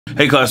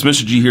Hey class,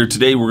 Mr. G here.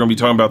 Today we're going to be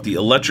talking about the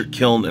electric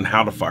kiln and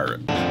how to fire it.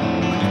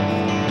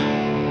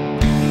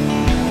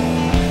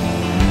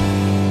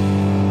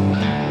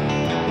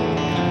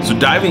 So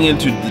diving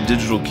into the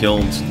digital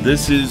kilns,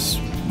 this is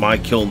my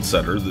kiln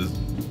setter.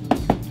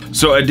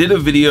 So I did a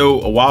video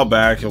a while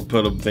back, I'll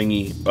put a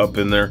thingy up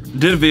in there.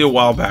 Did a video a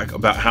while back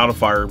about how to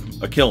fire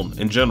a kiln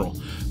in general.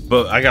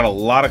 But I got a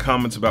lot of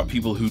comments about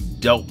people who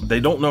they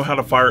don't know how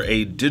to fire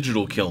a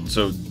digital kiln.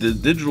 So the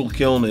digital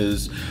kiln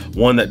is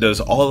one that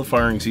does all the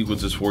firing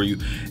sequences for you.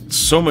 It's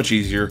so much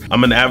easier.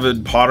 I'm an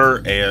avid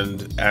potter,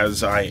 and as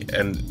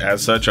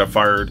such, I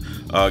fired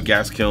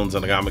gas kilns,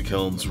 anagami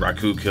kilns,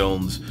 raku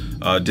kilns,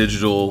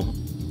 digital,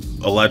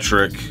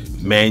 electric,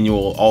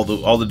 manual,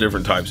 all the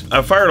different types.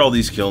 I've fired all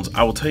these kilns.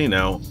 I will tell you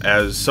now,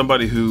 as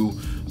somebody who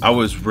I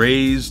was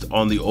raised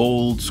on the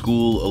old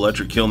school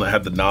electric kiln that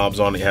had the knobs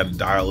on it, you had to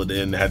dial it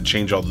in, had to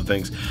change all the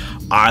things.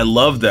 I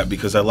love that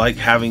because I like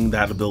having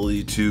that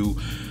ability to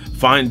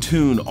fine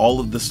tune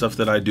all of the stuff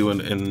that I do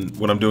and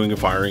when I'm doing a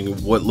firing,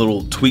 what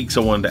little tweaks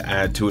I wanted to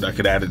add to it, I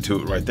could add it to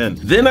it right then.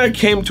 Then I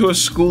came to a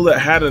school that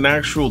had an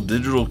actual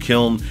digital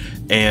kiln,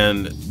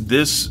 and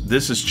this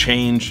has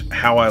changed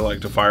how I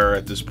like to fire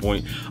at this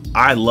point.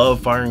 I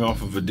love firing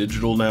off of a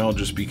digital now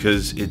just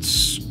because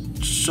it's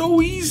so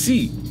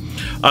easy.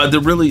 There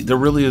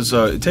really is,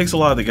 it takes a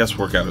lot of the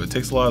guesswork out of it. It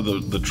takes a lot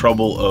of the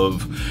trouble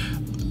of,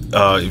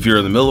 if you're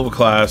in the middle of a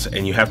class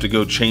and you have to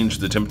go change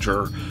the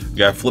temperature, you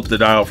gotta flip the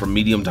dial from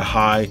medium to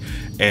high,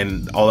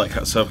 and all that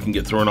kind of stuff can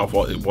get thrown off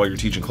while you're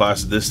teaching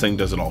class. This thing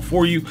does it all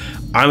for you.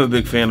 I'm a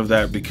big fan of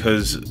that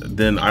because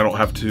then I don't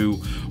have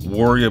to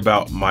worry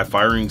about my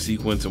firing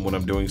sequence and when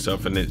I'm doing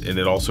stuff, and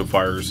it also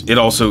fires. It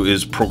also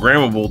is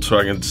programmable, so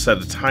I can set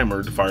a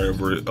timer to fire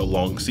over a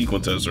long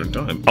sequence at a certain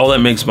time. All that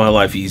makes my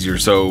life easier.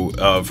 So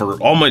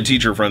for all my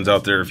teacher friends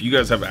out there, if you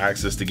guys have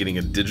access to getting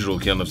a digital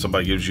kiln, if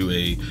somebody gives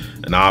you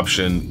an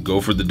option,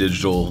 go for the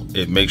digital.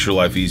 It makes your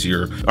life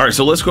easier. All right,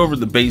 so let's go over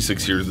the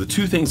basics here. The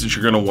two things that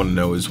you're going to want to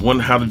know is, one,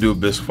 how to do a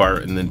bisque fire,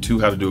 and then two,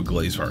 how to do a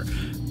glaze fire.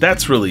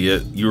 That's really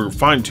it. You're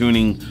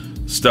fine-tuning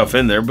stuff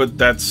in there, but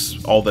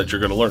that's all that you're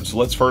going to learn. So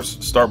let's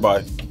first start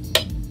by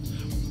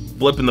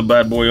flipping the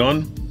bad boy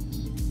on.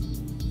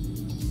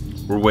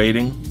 We're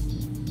waiting.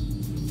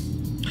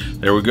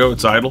 There we go,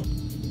 it's idle.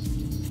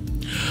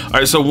 All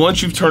right, so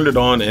once you've turned it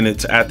on and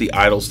it's at the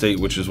idle state,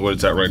 which is what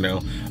it's at right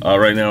now.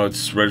 Right now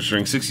it's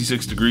registering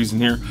 66 degrees in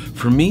here.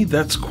 For me,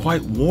 that's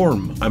quite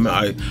warm. I'm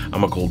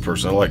a cold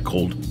person. I like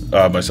cold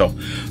myself.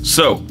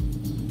 So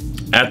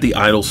at the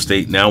idle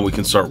state, now we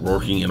can start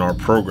working in our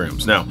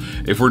programs. Now,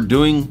 if we're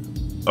doing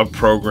a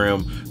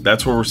program,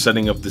 that's where we're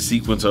setting up the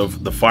sequence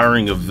of the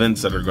firing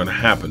events that are going to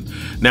happen.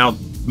 Now,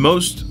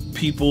 most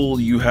people,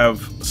 you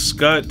have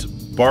Scut,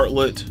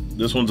 Bartlett.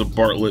 This one's a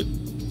Bartlett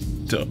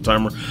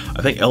timer.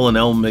 I think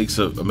L&L makes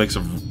a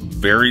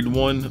varied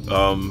one,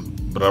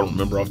 but I don't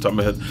remember off the top of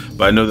my head.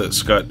 But I know that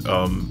Scut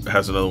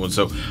has another one.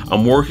 So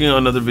I'm working on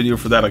another video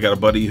for that. I got a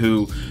buddy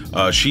who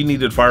she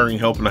needed firing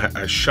help, and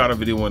I shot a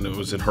video when it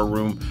was in her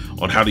room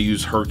on how to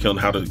use her kiln,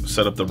 how to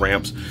set up the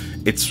ramps.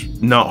 It's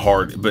not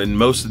hard, but in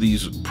most of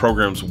these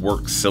programs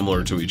work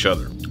similar to each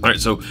other. All right,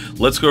 so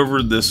let's go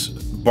over this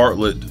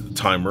Bartlett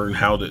timer and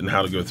how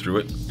to go through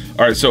it.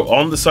 All right, so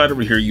on the side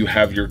over here, you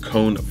have your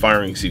cone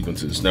firing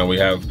sequences. Now we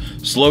have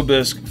slow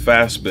bisque,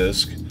 fast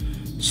bisque,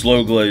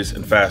 slow glaze,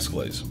 and fast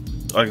glaze.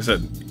 Like I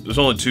said, there's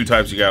only two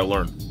types you gotta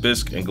learn: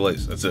 bisque and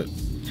glaze. That's it.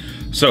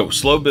 So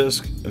slow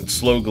bisque and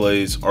slow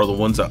glaze are the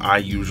ones that I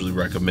usually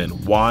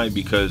recommend. Why?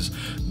 Because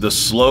the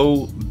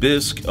slow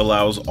bisque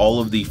allows all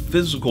of the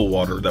physical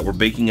water that we're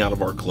baking out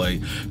of our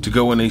clay to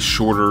go in a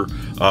shorter,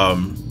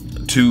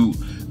 to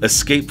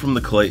escape from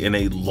the clay in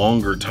a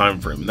longer time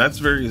frame.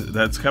 That's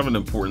kind of an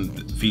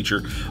important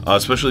feature,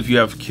 especially if you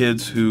have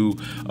kids who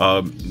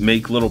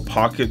make little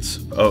pockets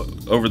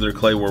over their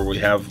clay where we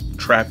have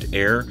trapped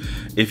air.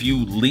 If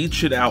you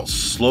leach it out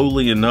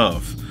slowly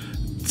enough,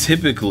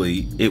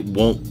 typically it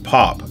won't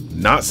pop.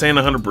 Not saying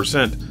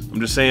 100%, I'm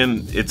just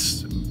saying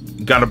it's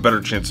got a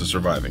better chance of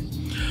surviving.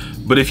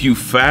 But if you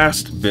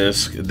fast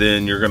bisque,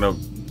 then you're gonna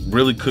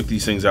really cook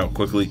these things out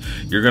quickly.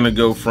 You're gonna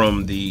go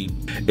from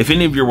if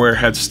any of your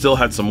ware still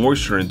had some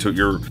moisture into it,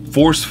 you're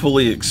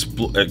forcefully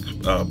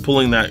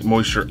pulling that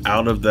moisture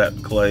out of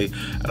that clay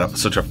at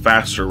such a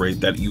faster rate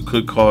that you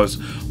could cause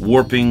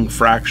warping,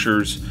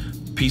 fractures,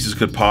 pieces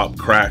could pop,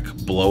 crack,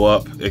 blow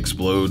up,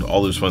 explode,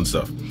 all this fun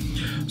stuff.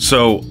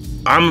 So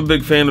I'm a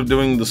big fan of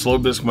doing the slow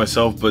bisque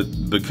myself,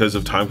 but because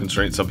of time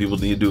constraints, some people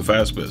need to do a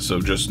fast bisque. So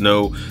just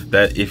know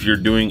that if you're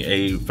doing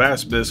a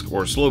fast bisque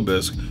or a slow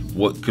bisque,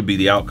 what could be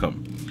the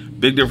outcome?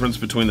 Big difference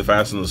between the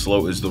fast and the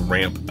slow is the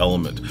ramp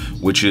element,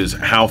 which is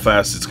how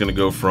fast it's going to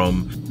go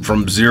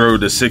from 0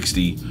 to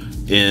 60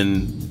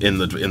 in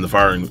the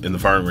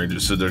firing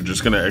ranges. So they're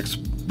just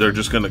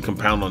going to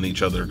compound on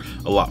each other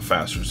a lot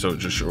faster. So it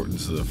just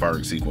shortens the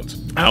firing sequence.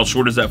 How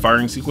short is that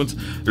firing sequence?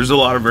 There's a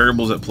lot of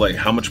variables at play.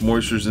 How much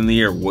moisture is in the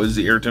air? What is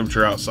the air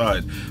temperature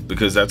outside?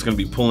 Because that's going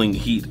to be pulling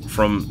heat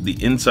from the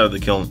inside of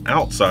the kiln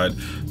outside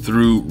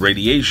through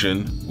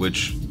radiation,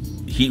 which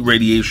heat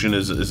radiation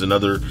is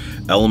another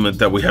element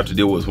that we have to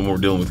deal with when we're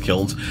dealing with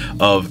kilns,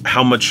 of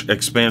how much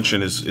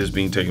expansion is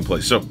being taken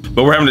place. So,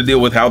 but we're having to deal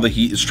with how the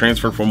heat is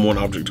transferred from one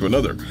object to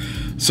another.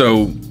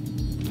 So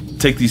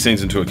take these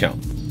things into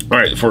account. All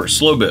right, for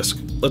slow bisque,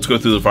 let's go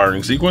through the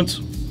firing sequence.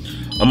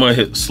 I'm gonna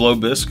hit slow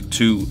bisque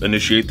to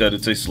initiate that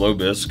it's a slow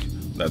bisque.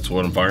 That's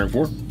what I'm firing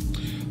for.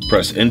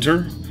 Press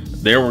enter.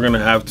 There we're gonna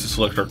have to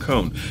select our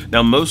cone.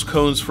 Now most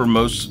cones for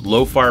most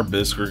low fire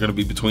bisque are gonna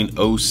be between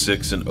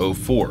 06 and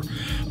 04.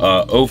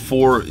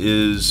 04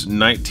 is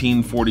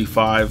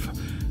 1945,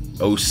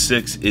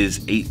 06 is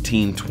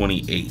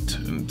 1828,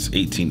 and it's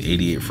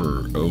 1888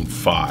 for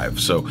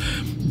 05. So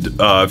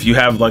if you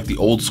have like the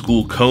old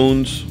school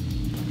cones,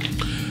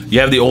 you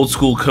have the old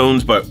school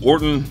cones by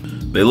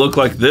Orton, they look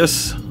like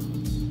this.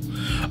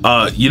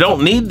 You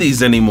don't need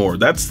these anymore.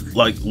 That's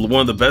like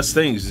one of the best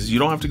things, is you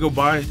don't have to go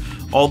buy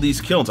all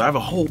these kilns. I have a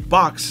whole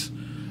box.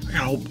 I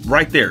got a whole,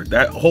 right there.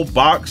 That whole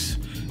box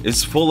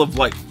is full of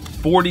like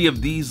 40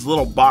 of these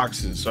little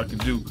boxes, so I could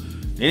do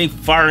any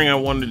firing I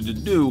wanted to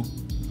do,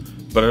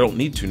 but I don't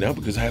need to now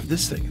because I have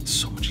this thing. It's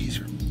so much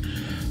easier.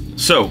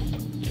 So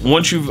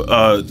once you've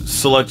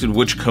selected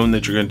which cone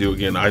that you're going to do,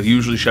 again, I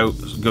usually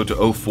go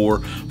to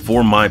 04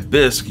 for my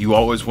bisque. You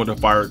always want to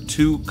fire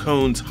 2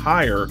 cones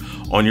higher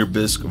on your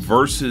bisque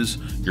versus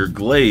your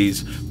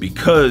glaze,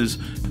 because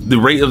the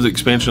rate of the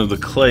expansion of the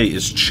clay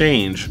is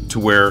changed to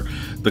where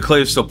the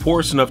clay is still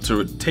porous enough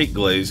to take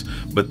glaze,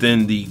 but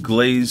then the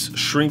glaze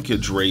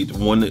shrinkage rate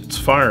when it's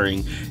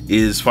firing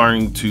is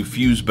firing to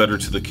fuse better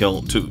to the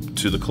kiln, to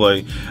the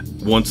clay,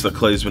 once the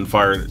clay has been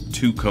fired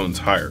 2 cones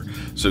higher.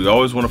 So you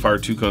always want to fire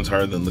 2 cones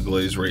higher than the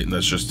glaze rate, and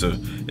that's just to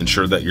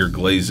ensure that your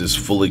glaze is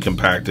fully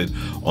compacted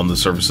on the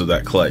surface of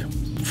that clay.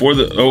 For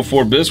the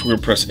 04 bisque, we're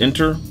gonna press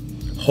enter,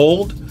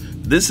 hold.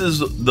 This is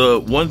the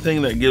one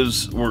thing that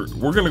gives, we're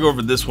gonna go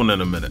over this one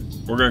in a minute.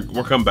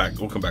 We'll come back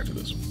to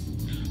this.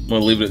 I'm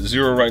gonna leave it at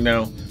 0 right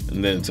now,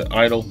 and then it's at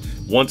idle.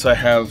 Once I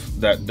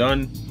have that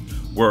done,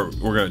 we're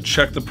gonna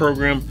check the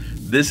program.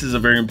 This is a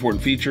very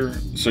important feature.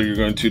 So you're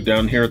going to,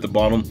 down here at the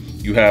bottom,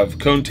 you have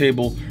cone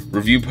table,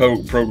 review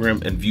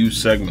program, and view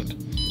segment.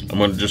 I'm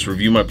gonna just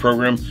review my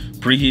program.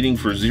 Preheating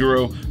for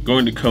 0,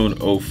 going to cone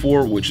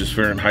 04, which is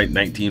Fahrenheit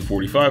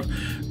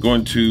 1945.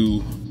 Going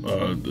to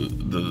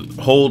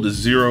the hold is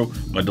 0,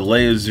 my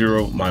delay is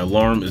 0, my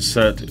alarm is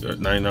set at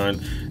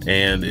 99,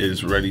 and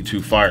is ready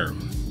to fire.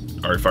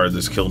 I already fired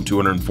this kiln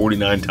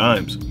 249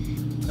 times.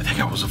 I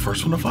think I was the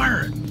first one to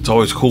fire it. It's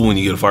always cool when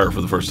you get a fire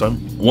for the first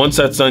time. Once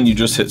that's done, you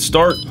just hit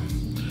start,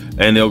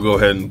 and it'll go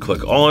ahead and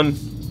click on.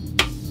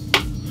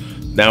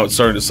 Now it's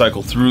starting to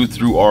cycle through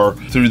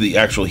the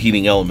actual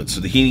heating elements.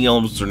 So the heating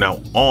elements are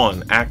now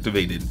on,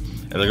 activated,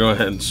 and they're going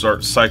ahead and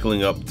start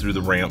cycling up through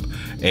the ramp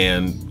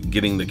and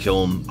getting the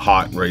kiln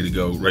hot and ready to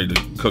go, ready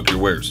to cook your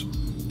wares.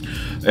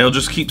 And it'll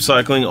just keep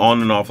cycling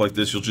on and off like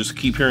this. You'll just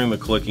keep hearing the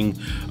clicking,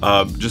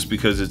 just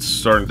because it's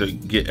starting to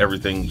get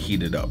everything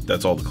heated up.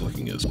 That's all the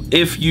clicking is.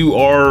 If you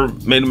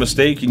made a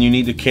mistake and you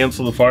need to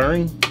cancel the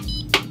firing,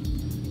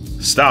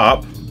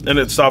 stop, and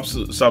it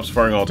stops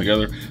firing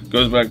altogether,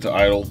 goes back to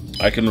idle.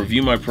 I can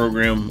review my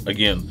program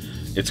again.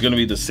 It's going to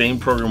be the same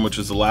program, which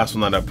is the last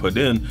one that I put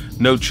in.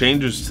 No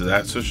changes to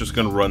that, so it's just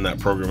going to run that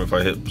program if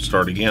I hit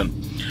start again.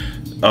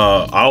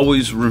 I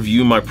always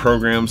review my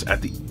programs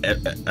at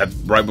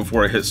right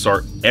before I hit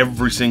start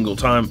every single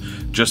time,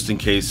 just in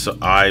case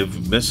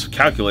I've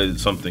miscalculated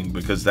something,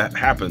 because that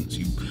happens.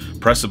 You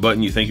press a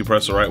button, you think you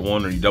press the right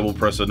one, or you double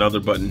press another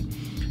button,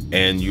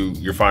 and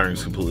your firing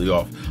is completely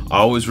off. I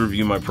always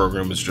review my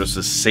program as just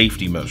a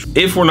safety measure.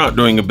 If we're not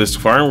doing a bisque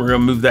firing, we're gonna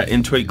move that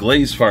into a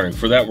glaze firing.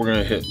 For that, we're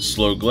gonna hit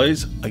slow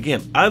glaze.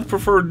 Again, I'd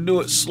prefer to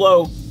do it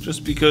slow,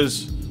 just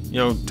because, you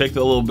know, take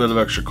a little bit of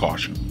extra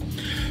caution.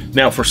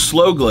 Now for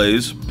slow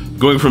glaze,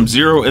 going from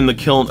 0 in the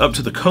kiln up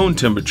to the cone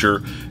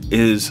temperature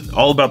is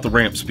all about the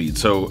ramp speed.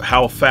 So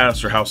how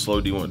fast or how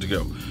slow do you want it to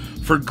go?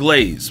 For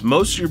glaze,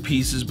 most of your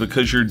pieces,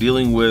 because you're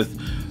dealing with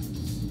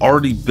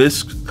already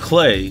bisque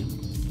clay,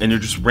 and you're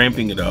just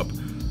ramping it up,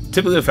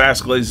 typically a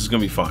fast glaze is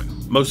going to be fine.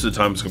 Most of the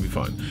time it's going to be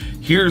fine.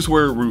 Here's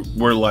where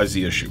lies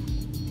the issue.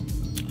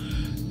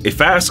 A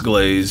fast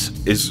glaze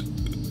is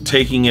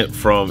taking it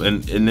from,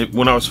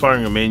 when I was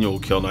firing a manual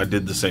kiln, I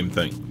did the same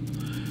thing.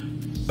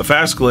 A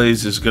fast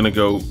glaze is going to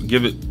go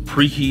give it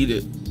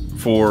preheated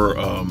for,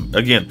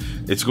 again,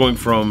 it's going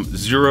from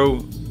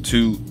 0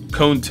 to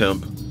cone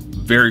temp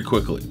very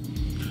quickly.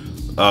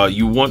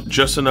 You want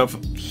just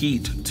enough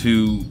heat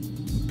to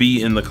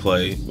be in the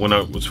clay. When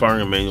I was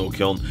firing a manual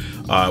kiln,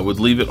 I would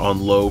leave it on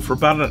low for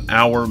about an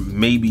hour,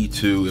 maybe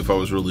 2 if I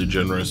was really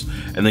generous,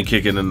 and then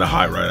kick it into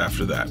high right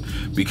after that,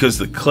 because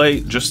the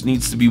clay just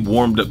needs to be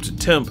warmed up to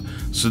temp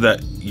so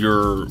that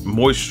your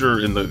moisture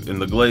in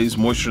the glaze,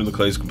 moisture in the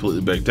clay is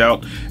completely baked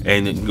out,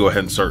 and you can go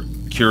ahead and start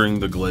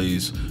curing the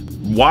glaze.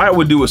 Why I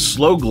would do a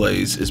slow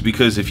glaze is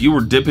because if you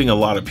were dipping a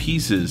lot of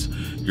pieces,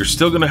 you're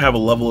still going to have a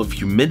level of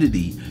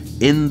humidity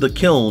in the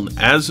kiln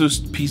as those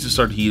pieces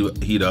start to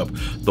heat up.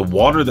 The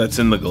water that's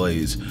in the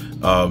glaze,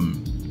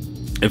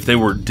 if they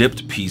were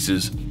dipped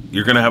pieces,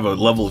 you're going to have a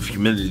level of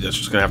humidity that's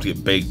just going to have to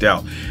get baked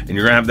out, and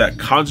you're going to have that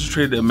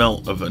concentrated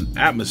amount of an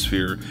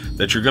atmosphere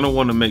that you're going to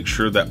want to make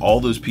sure that all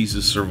those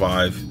pieces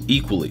survive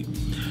equally.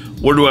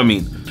 What do I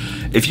mean?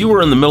 If you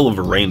were in the middle of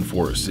a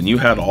rainforest and you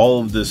had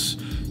all of this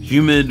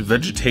humid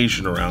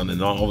vegetation around,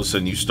 and all of a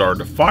sudden you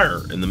started a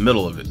fire in the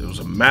middle of it, it was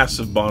a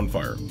massive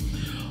bonfire,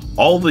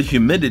 all the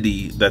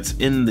humidity that's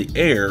in the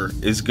air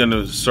is going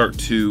to start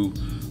to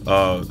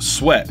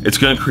sweat. It's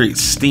going to create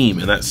steam,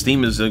 and that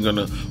steam is then going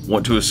to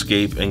want to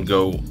escape and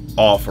go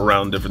off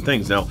around different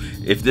things. Now,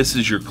 if this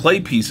is your clay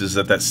pieces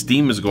that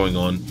steam is going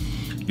on,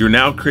 you're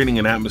now creating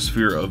an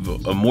atmosphere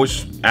of a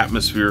moist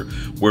atmosphere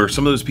where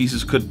some of those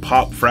pieces could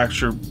pop,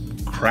 fracture,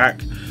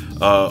 crack.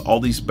 All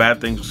these bad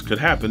things could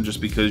happen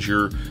just because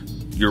you're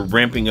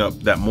ramping up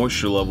that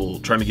moisture level,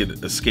 trying to get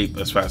it escape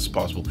as fast as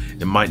possible.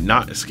 It might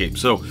not escape.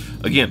 So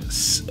again,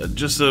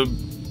 just a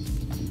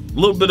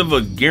little bit of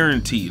a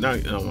guarantee, I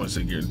don't want to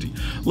say guarantee,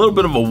 a little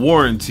bit of a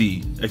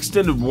warranty,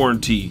 extended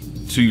warranty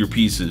to your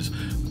pieces.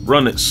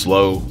 Run it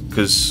slow,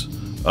 because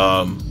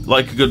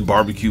like a good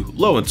barbecue,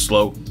 low and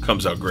slow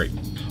comes out great.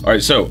 All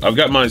right, so I've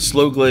got my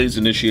slow glaze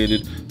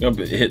initiated. I'm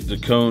gonna hit the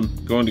cone,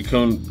 going to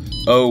cone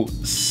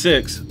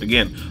 06.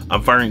 Again,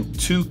 I'm firing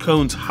 2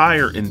 cones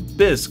higher in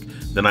bisque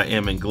than I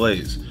am in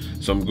glaze.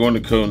 So I'm going to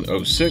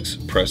cone 06,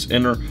 press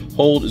enter.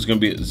 Hold is going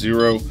to be at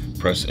 0,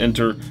 press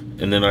enter,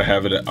 and then I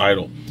have it at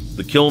idle.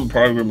 The kiln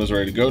program is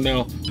ready to go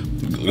now.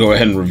 Go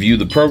ahead and review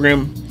the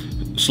program.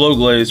 Slow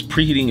glaze,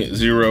 preheating at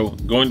 0,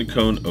 going to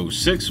cone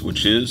 06,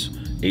 which is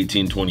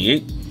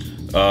 1828.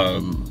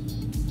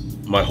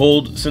 My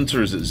hold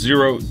sensor is at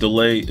 0,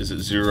 delay is at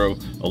 0,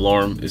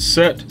 alarm is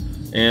set,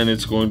 and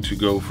it's going to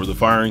go for the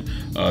firing.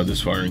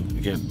 This firing,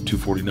 again,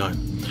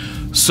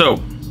 249.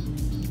 So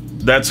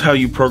that's how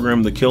you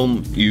program the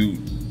kiln. You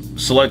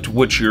select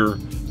which your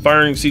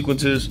firing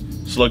sequence is,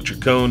 select your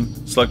cone,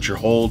 select your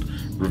hold,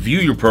 review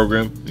your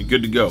program, you're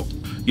good to go.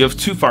 You have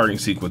 2 firing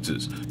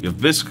sequences. You have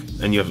bisque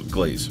and you have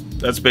glaze.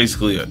 That's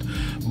basically it.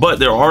 But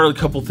there are a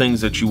couple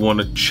things that you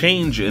want to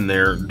change in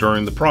there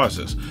during the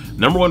process.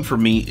 Number 1 for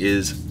me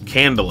is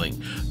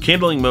candling.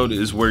 Candling mode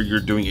is where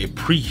you're doing a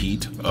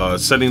preheat,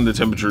 setting the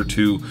temperature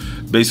to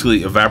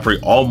basically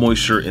evaporate all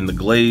moisture in the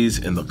glaze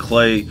and the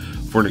clay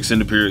for an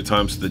extended period of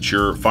time so that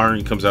your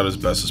firing comes out as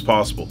best as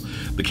possible.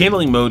 The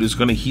candling mode is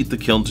going to heat the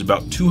kiln to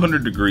about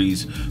 200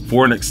 degrees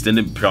for an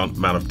extended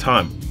amount of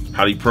time.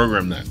 How do you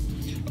program that?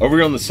 Over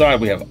here on the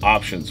side, we have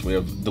options. We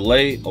have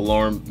delay,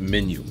 alarm,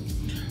 menu.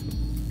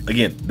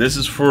 Again, this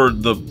is for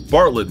the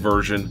Bartlett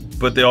version,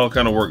 but they all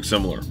kind of work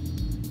similar.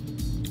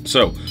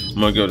 So I'm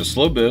going to go to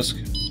slow bisque,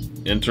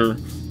 enter,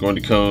 going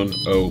to cone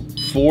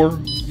 04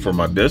 for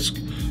my bisque.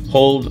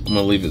 Hold, I'm going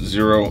to leave it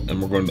 0,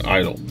 and we're going to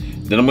idle.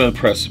 Then I'm going to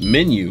press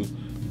menu,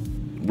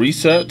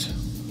 reset,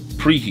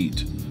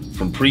 preheat.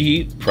 From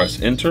preheat,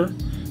 press enter.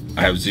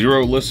 I have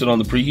 0 listed on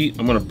the preheat.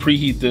 I'm going to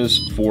preheat this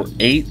for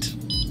 8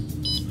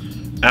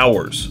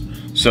 hours.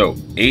 So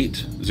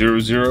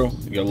 800,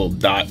 you got a little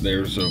dot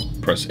there, so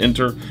press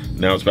enter.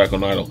 Now it's back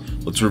on idle.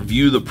 Let's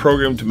review the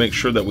program to make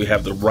sure that we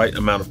have the right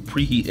amount of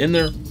preheat in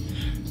there.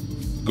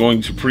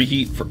 Going to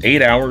preheat for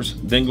 8 hours,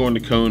 then going to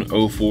cone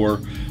 04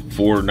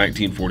 for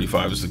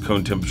 1945 is the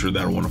cone temperature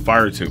that I want to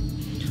fire to.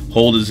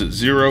 Hold is at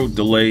 0,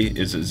 delay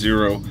is at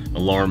 0,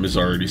 alarm is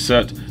already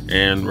set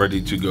and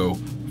ready to go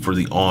for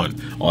the on.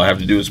 All I have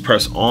to do is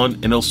press on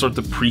and it'll start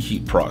the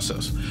preheat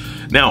process.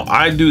 Now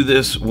I do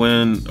this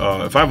when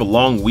if I have a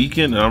long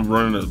weekend and I'm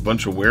running a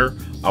bunch of wear,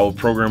 I will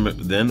program it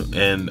then,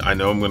 and I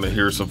know I'm going to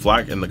hear some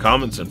flack in the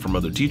comments and from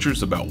other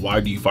teachers about why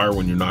do you fire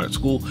when you're not at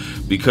school,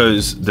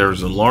 because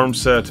there's an alarm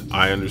set.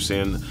 I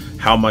understand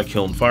how my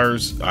kiln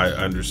fires. I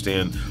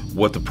understand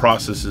what the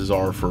processes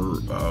are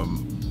for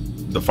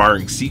the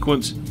firing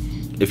sequence.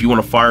 If you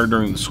want to fire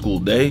during the school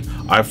day,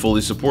 I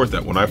fully support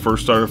that. When I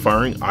first started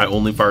firing, I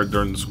only fired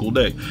during the school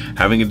day.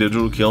 Having a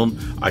digital kiln,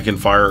 I can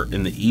fire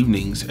in the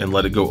evenings and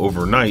let it go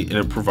overnight, and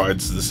it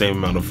provides the same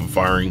amount of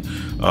firing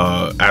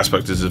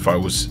aspect as if I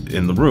was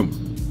in the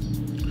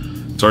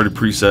room. It's already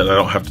preset. I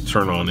don't have to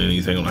turn on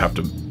anything. I don't have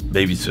to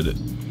babysit it.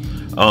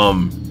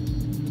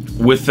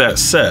 With that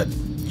said,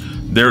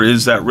 there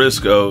is that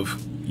risk of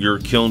your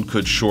kiln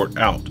could short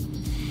out.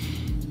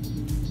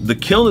 The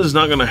kiln is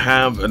not going to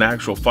have an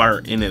actual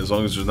fire in it as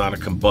long as there's not a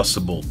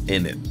combustible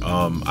in it.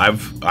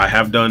 I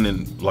have done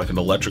in like an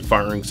electric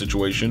firing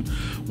situation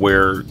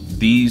where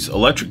these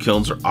electric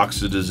kilns are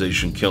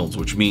oxidization kilns,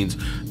 which means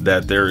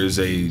that there is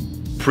a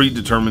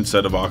predetermined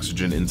set of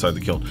oxygen inside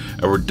the kiln.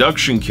 A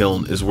reduction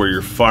kiln is where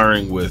you're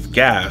firing with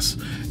gas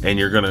and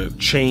you're going to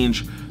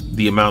change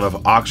the amount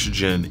of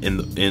oxygen in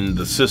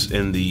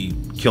the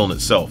kiln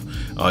itself.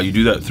 You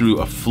do that through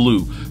a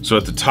flue. So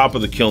at the top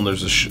of the kiln,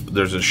 there's a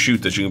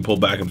chute that you can pull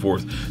back and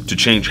forth to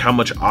change how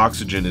much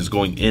oxygen is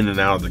going in and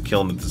out of the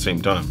kiln at the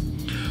same time.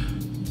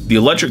 The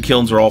electric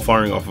kilns are all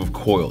firing off of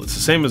coil. It's the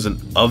same as an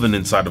oven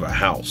inside of a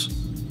house.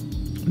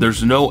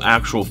 There's no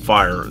actual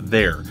fire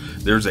there.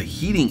 There's a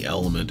heating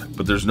element,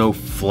 but there's no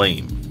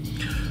flame.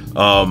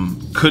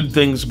 Could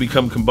things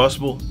become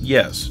combustible?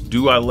 Yes.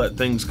 Do I let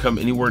things come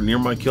anywhere near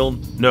my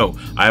kiln? No.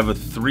 I have a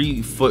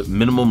 3-foot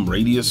minimum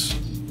radius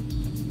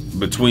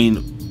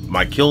between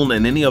my kiln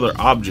and any other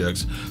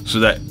objects, so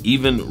that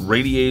even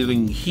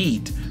radiating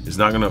heat is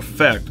not going to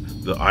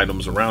affect the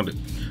items around it.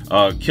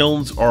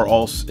 Kilns are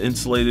all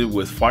insulated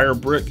with fire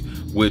brick,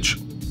 which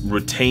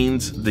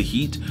retains the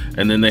heat,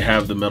 and then they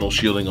have the metal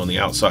shielding on the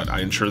outside. I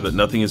ensure that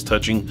nothing is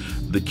touching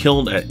the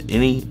kiln at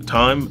any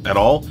time at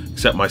all,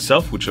 except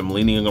myself, which I'm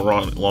leaning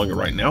along it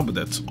right now, but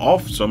that's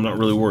off, so I'm not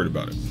really worried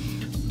about it.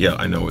 Yeah,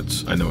 I know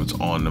it's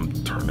on.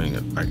 I'm turning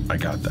it. I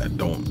got that.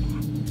 Don't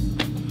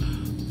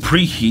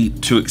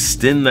preheat to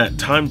extend that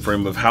time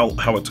frame of how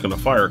it's going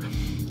to fire.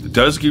 It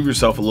does give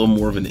yourself a little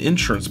more of an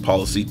insurance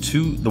policy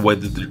to the way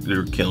that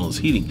your kiln is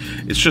heating.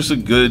 It's just a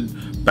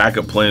good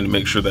backup plan to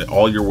make sure that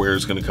all your ware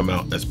is going to come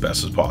out as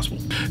best as possible.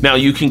 Now,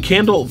 you can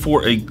candle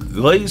for a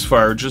glaze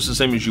fire just the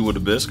same as you would a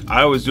bisque.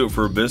 I always do it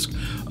for a bisque,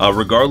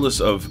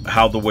 regardless of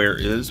how the ware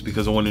is,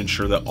 because I want to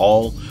ensure that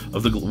all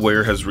of the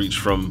ware has reached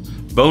from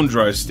bone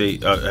dry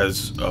state,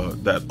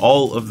 that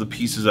all of the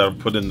pieces that I've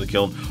put in the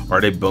kiln are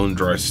at a bone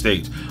dry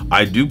state.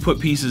 I do put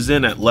pieces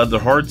in at leather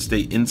hard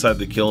state inside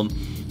the kiln,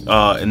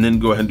 and then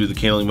go ahead and do the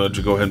candling mode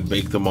to go ahead and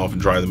bake them off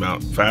and dry them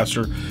out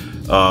faster.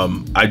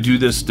 I do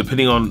this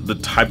depending on the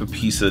type of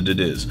piece that it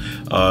is.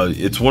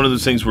 It's one of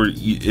those things where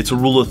it's a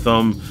rule of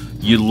thumb.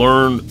 You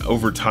learn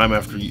over time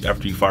after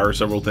you fire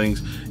several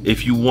things.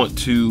 If you want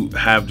to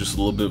have just a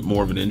little bit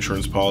more of an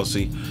insurance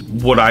policy,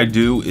 what I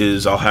do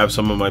is I'll have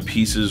some of my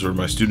pieces or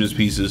my students'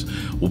 pieces,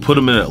 we'll put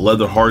them in a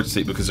leather hard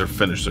state because they're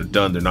finished, they're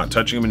done, they're not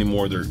touching them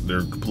anymore,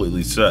 they're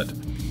completely set.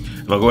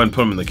 And I'll go ahead and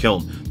put them in the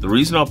kiln. The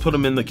reason I'll put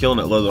them in the kiln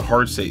at leather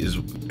hard state is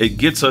it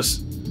gets us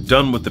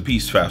done with the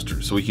piece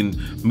faster, so we can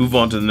move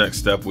on to the next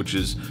step, which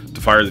is to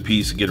fire the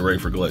piece and get it ready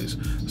for glaze.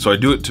 So I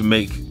do it to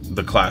make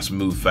the class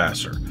move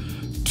faster.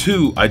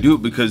 2, I do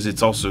it because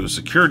it's also a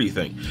security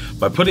thing.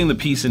 By putting the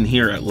piece in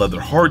here at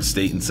leather hard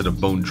state instead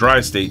of bone dry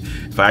state,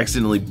 if I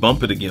accidentally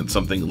bump it against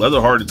something,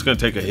 leather hard, it's going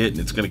to take a hit and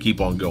it's going to keep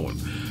on going.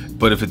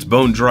 But if it's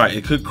bone dry,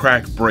 it could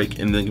crack, break,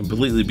 and then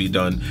completely be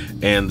done.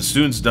 And the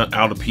student's done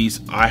out a piece.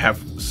 I have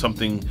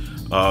something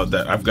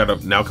that I've got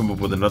to now come up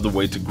with another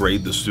way to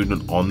grade the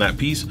student on that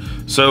piece.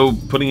 So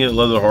putting it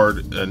leather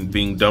hard and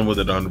being done with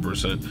it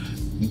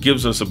 100%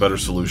 gives us a better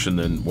solution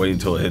than waiting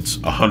until it hits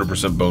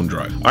 100% bone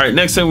dry. All right,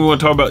 next thing we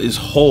want to talk about is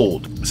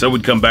hold. So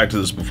we'd come back to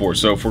this before.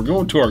 So if we're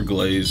going to our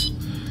glaze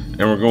and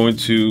we're going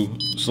to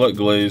select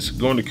glaze,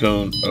 going to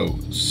cone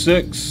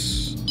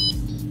 06,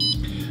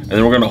 and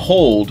then we're going to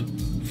hold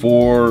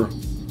for,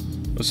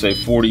 let's say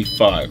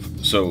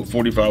 45. So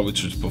 45,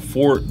 which is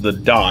before the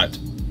dot,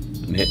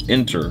 and hit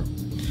enter.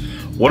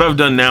 What I've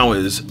done now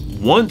is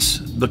once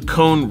the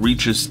cone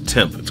reaches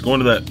temp, it's going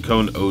to that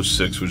cone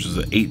 06, which is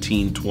the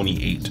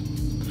 1828.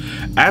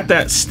 At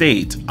that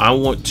state, I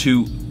want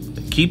to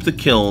keep the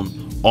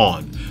kiln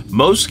on.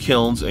 Most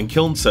kilns and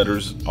kiln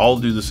setters all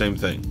do the same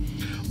thing.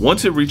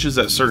 Once it reaches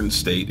that certain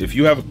state, if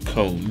you have a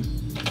cone,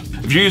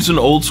 if you're using an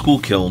old school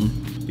kiln,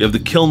 you have the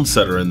kiln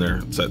setter in there.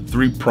 It's at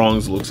 3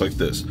 prongs, it looks like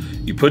this.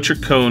 You put your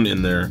cone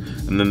in there,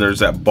 and then there's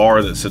that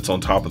bar that sits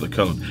on top of the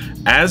cone.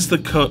 As the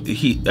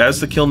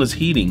kiln is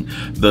heating,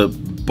 the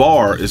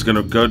bar is going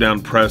to go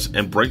down, press,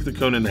 and break the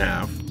cone in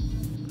half,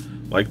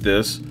 like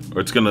this,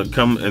 or it's going to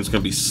come and it's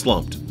going to be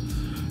slumped,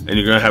 and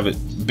you're going to have it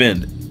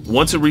bend.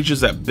 Once it reaches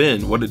that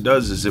bend, what it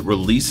does is it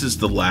releases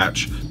the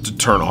latch to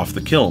turn off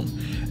the kiln.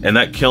 And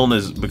that kiln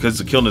is, because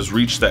the kiln has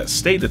reached that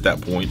state at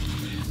that point,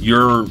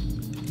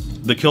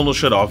 the kiln will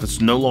shut off. It's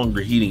no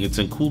longer heating, it's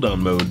in cool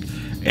down mode,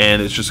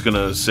 and it's just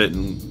gonna sit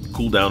and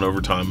cool down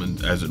over time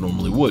and as it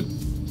normally would.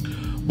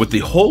 With the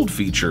hold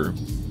feature,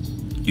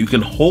 you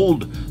can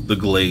hold the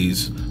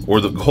glaze or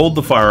hold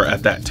the fire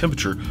at that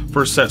temperature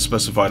for a set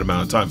specified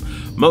amount of time.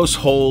 Most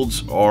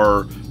holds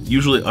are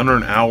usually under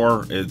an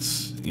hour.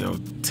 It's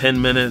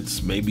 10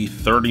 minutes, maybe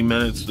 30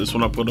 minutes. This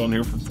one I put on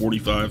here for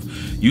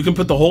 45. You can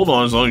put the hold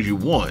on as long as you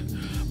want,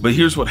 but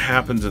here's what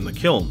happens in the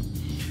kiln.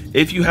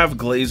 If you have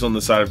glaze on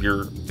the side of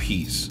your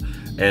piece,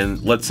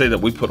 and let's say that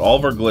we put all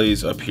of our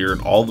glaze up here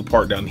and all the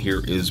part down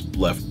here is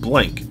left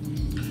blank.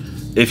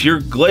 If your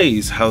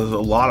glaze has a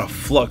lot of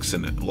flux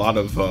in it, a lot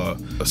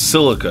of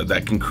silica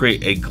that can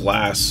create a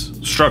glass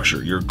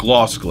structure, your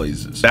gloss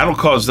glazes, that'll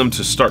cause them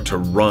to start to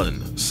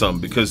run some,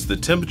 because the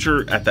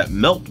temperature at that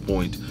melt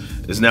point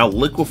is now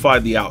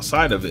liquefied the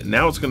outside of it.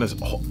 Now it's going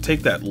to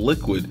take that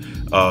liquid,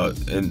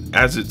 and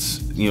as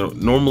it's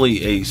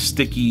normally a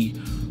sticky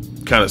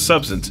kind of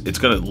substance, it's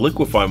going to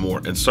liquefy more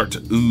and start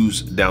to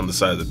ooze down the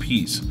side of the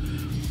piece.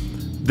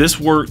 This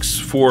works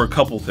for a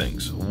couple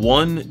things.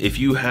 One, if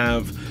you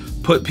have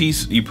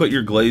you put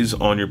your glaze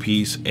on your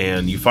piece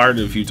and you fired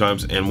it a few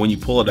times, and when you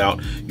pull it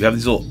out, you have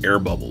these little air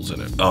bubbles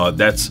in it.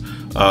 That's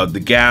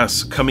the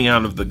gas coming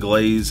out of the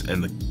glaze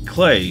and the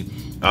clay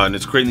and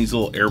it's creating these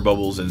little air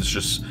bubbles, and it's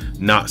just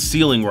not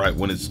sealing right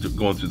when it's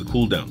going through the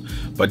cool down.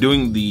 By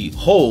doing the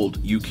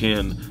hold, you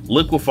can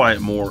liquefy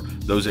it more.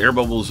 Those air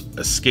bubbles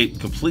escape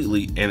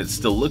completely, and it's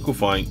still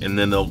liquefying, and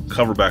then they'll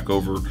cover back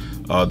over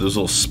those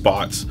little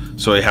spots,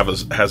 so it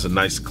has a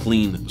nice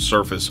clean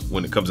surface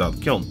when it comes out of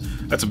the kiln.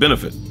 That's a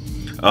benefit.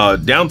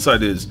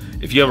 Downside is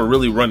if you have a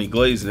really runny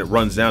glaze and it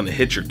runs down and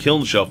hits your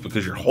kiln shelf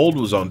because your hold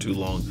was on too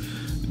long,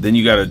 then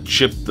you got to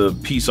chip the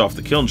piece off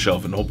the kiln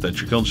shelf and hope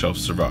that your kiln shelf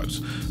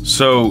survives.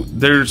 So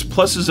there's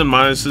pluses and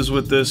minuses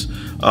with this.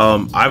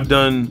 I've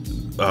done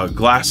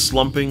glass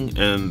slumping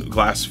and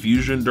glass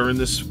fusion during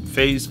this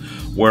phase,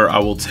 where I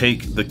will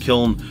take the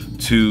kiln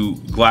to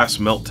glass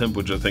melt temp,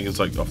 which I think is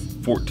like a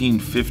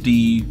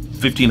 1450,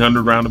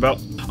 1500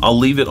 roundabout. I'll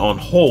leave it on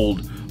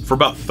hold for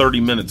about 30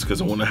 minutes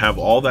because I want to have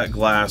all that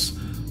glass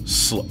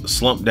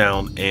slump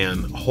down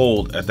and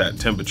hold at that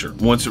temperature.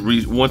 Once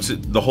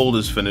the hold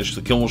is finished,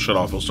 the kiln will shut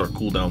off. It'll start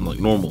cool down like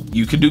normal.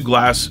 You can do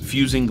glass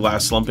fusing,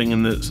 glass slumping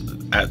in this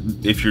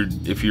if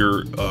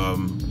you're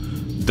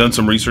done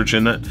some research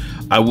in that.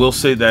 I will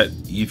say that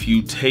if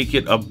you take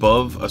it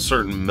above a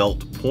certain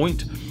melt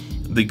point,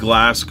 the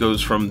glass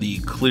goes from the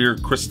clear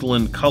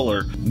crystalline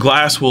color.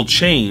 Glass will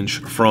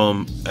change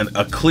from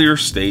a clear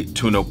state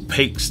to an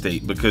opaque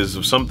state because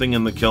of something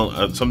in the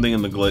kiln, something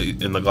in the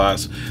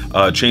glass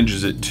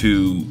changes it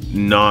to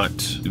not.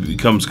 It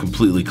becomes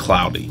completely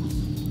cloudy.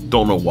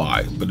 Don't know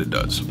why, but it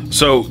does.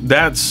 So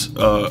that's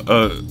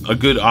a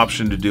good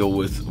option to deal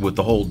with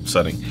the hold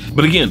setting.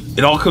 But again,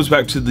 it all comes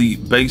back to the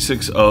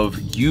basics of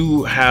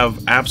you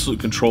have absolute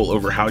control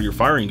over how your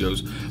firing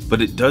goes,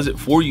 but it does it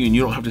for you, and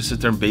you don't have to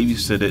sit there and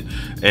babysit it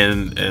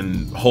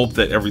and hope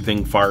that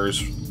everything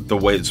fires the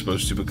way it's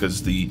supposed to,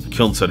 because the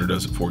kiln setter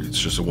does it for you. It's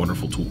just a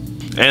wonderful tool.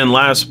 And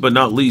last but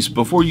not least,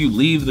 before you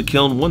leave the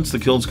kiln, once the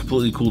kiln's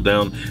completely cooled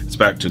down, it's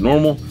back to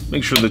normal,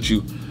 make sure that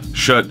you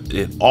shut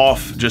it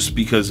off, just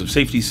because of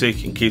safety's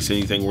sake, in case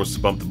anything was to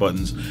bump the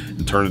buttons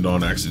and turn it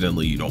on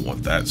accidentally. You don't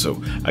want that.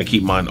 So I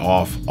keep mine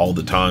off all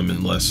the time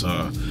unless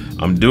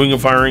I'm doing a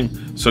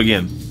firing. So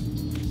again,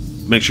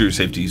 make sure your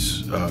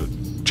safety's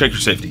check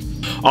your safety.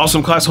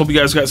 Awesome class, hope you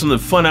guys got something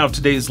fun out of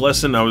today's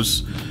lesson. I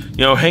was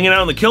hanging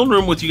out in the kiln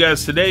room with you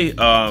guys today.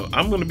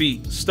 I'm going to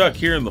be stuck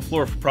here on the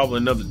floor for probably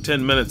another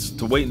 10 minutes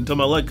to wait until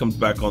my leg comes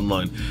back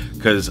online,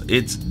 because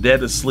it's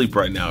dead asleep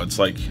right now. It's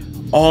like,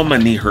 oh, my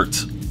knee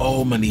hurts.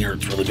 Oh, my knee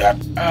hurts really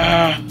bad.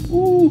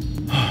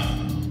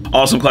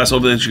 Awesome class,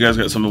 hope that you guys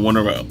got something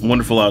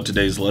wonderful out of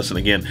today's lesson.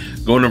 Again,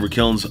 going over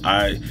kilns,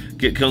 I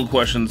get kiln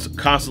questions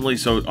constantly,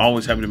 so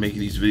always happy to make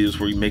these videos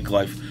where you make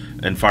life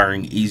and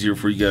firing easier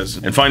for you guys,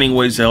 and finding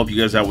ways to help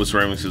you guys out with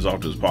ceramics as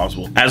often as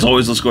possible. As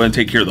always, let's go ahead and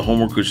take care of the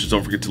homework, which is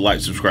don't forget to like,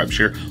 subscribe,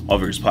 share all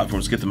various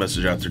platforms. Get the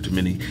message out there to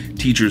many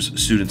teachers,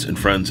 students, and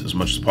friends as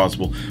much as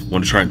possible.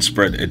 Want to try and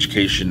spread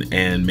education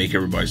and make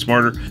everybody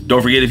smarter.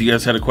 Don't forget, if you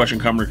guys had a question,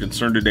 comment, or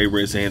concern today,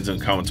 raise the hands in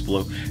the comments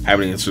below.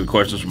 Happy to answer the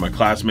questions from my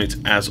classmates.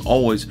 As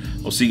always,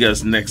 I'll see you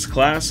guys next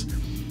class.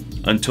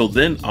 Until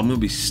then, I'm gonna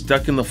be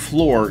stuck in the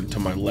floor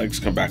until my legs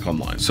come back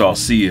online. So I'll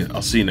see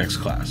you next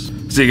class.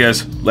 See you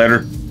guys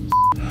later.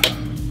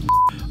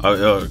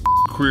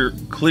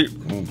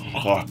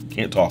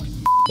 Can't talk.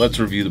 Let's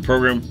review the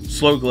program.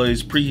 Slow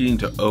glaze, preheating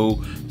to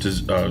O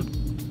to